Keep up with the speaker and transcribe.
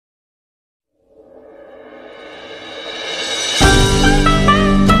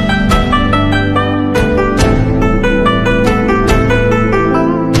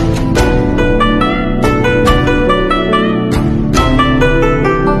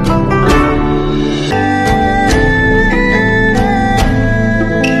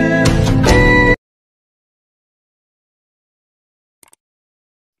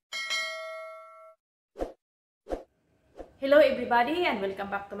everybody and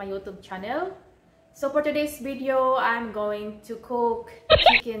welcome back to my YouTube channel. So for today's video, I'm going to cook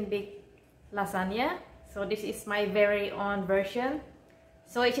chicken baked lasagna. So this is my very own version.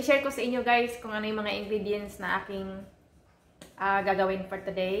 So i-share ko sa inyo guys kung ano yung mga ingredients na aking gagawin for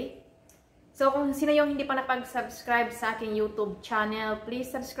today. So kung sino yung hindi pa napag-subscribe sa aking YouTube channel,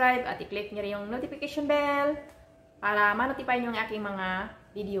 please subscribe at i-click nyo rin yung notification bell para ma-notify nyo ang aking mga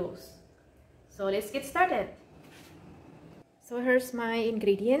videos. So let's get started. So here's my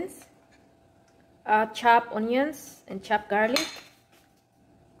ingredients. Chopped onions and chopped garlic.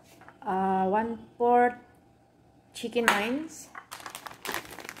 1/4 chicken mince.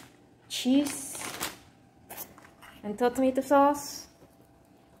 Cheese. And tomato sauce.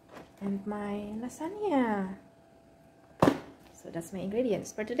 And my lasagna. So that's my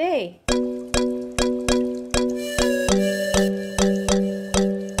ingredients for today.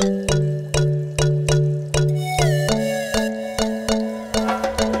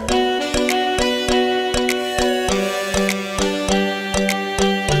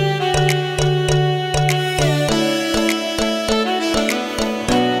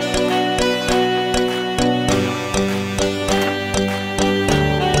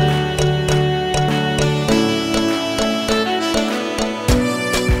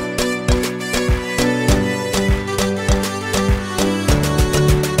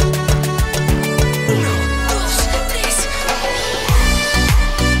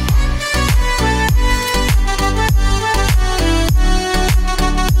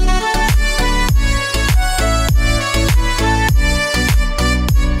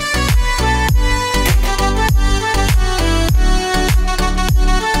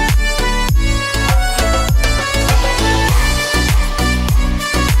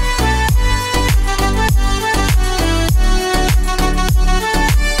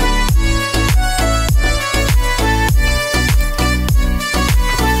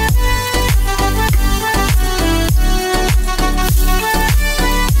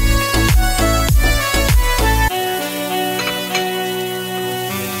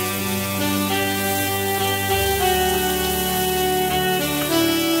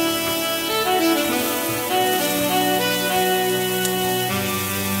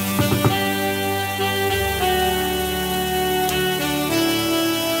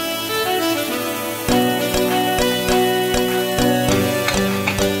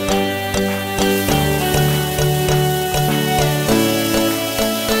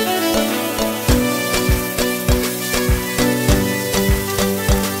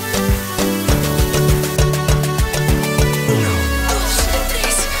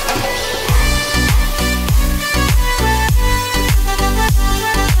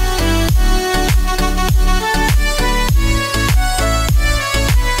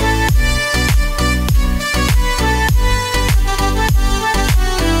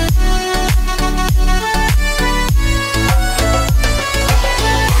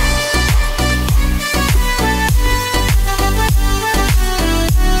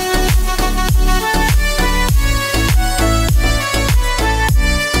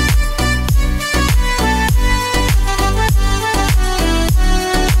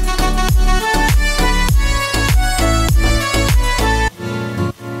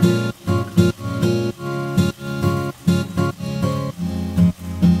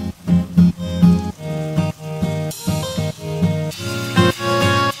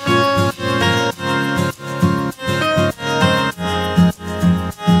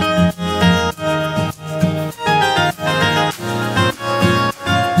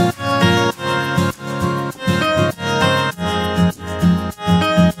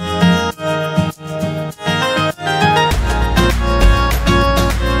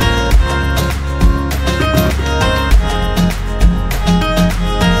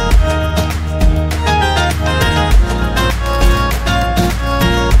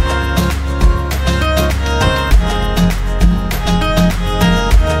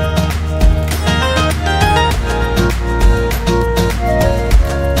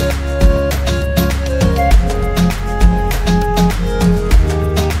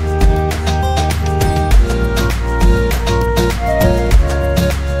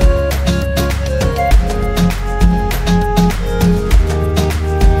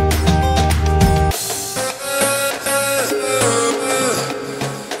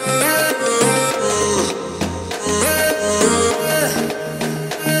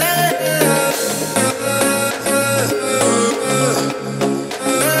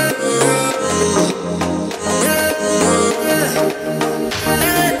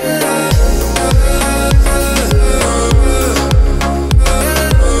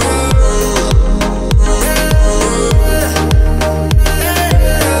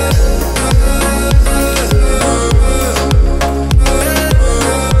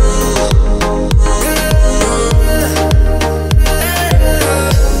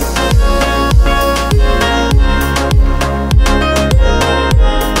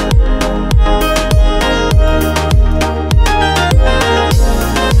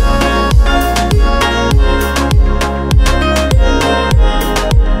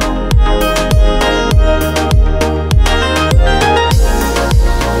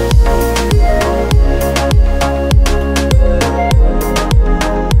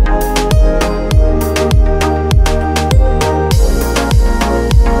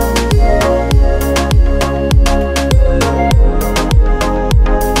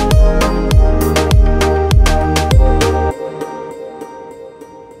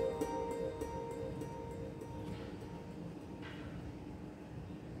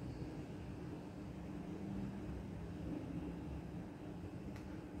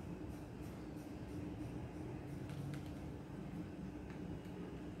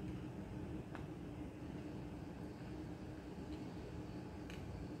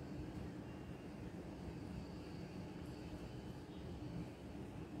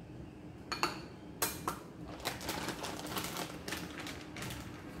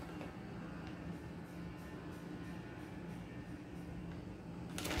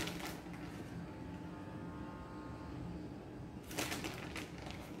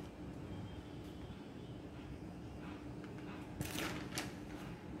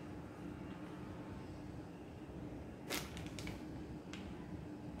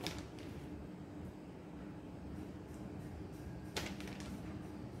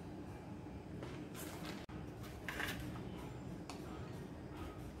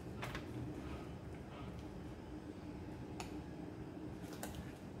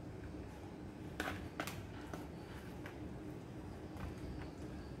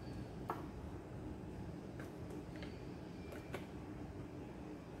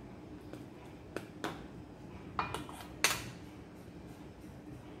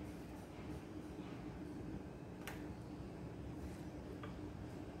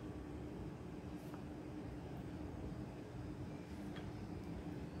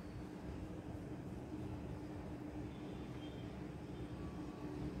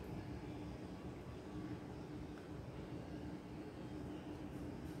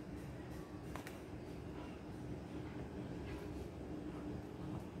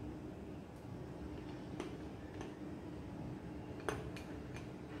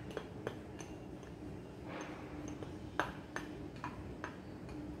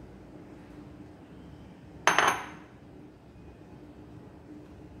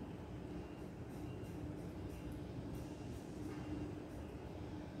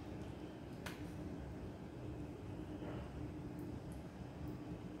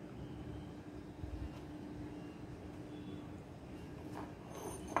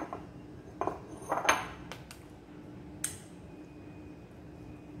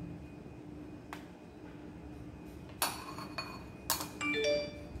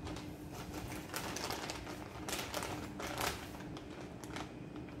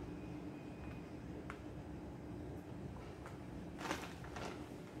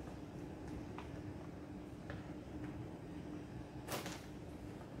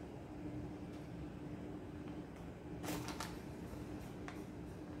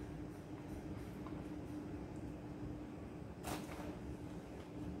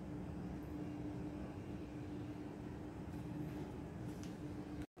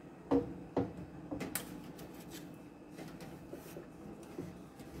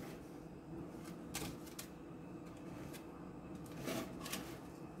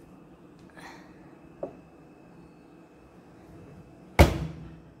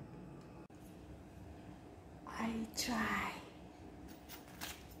 try.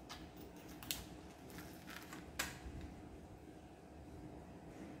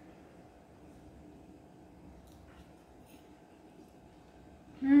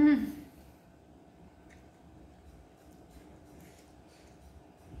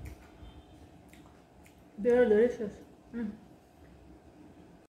 Very delicious.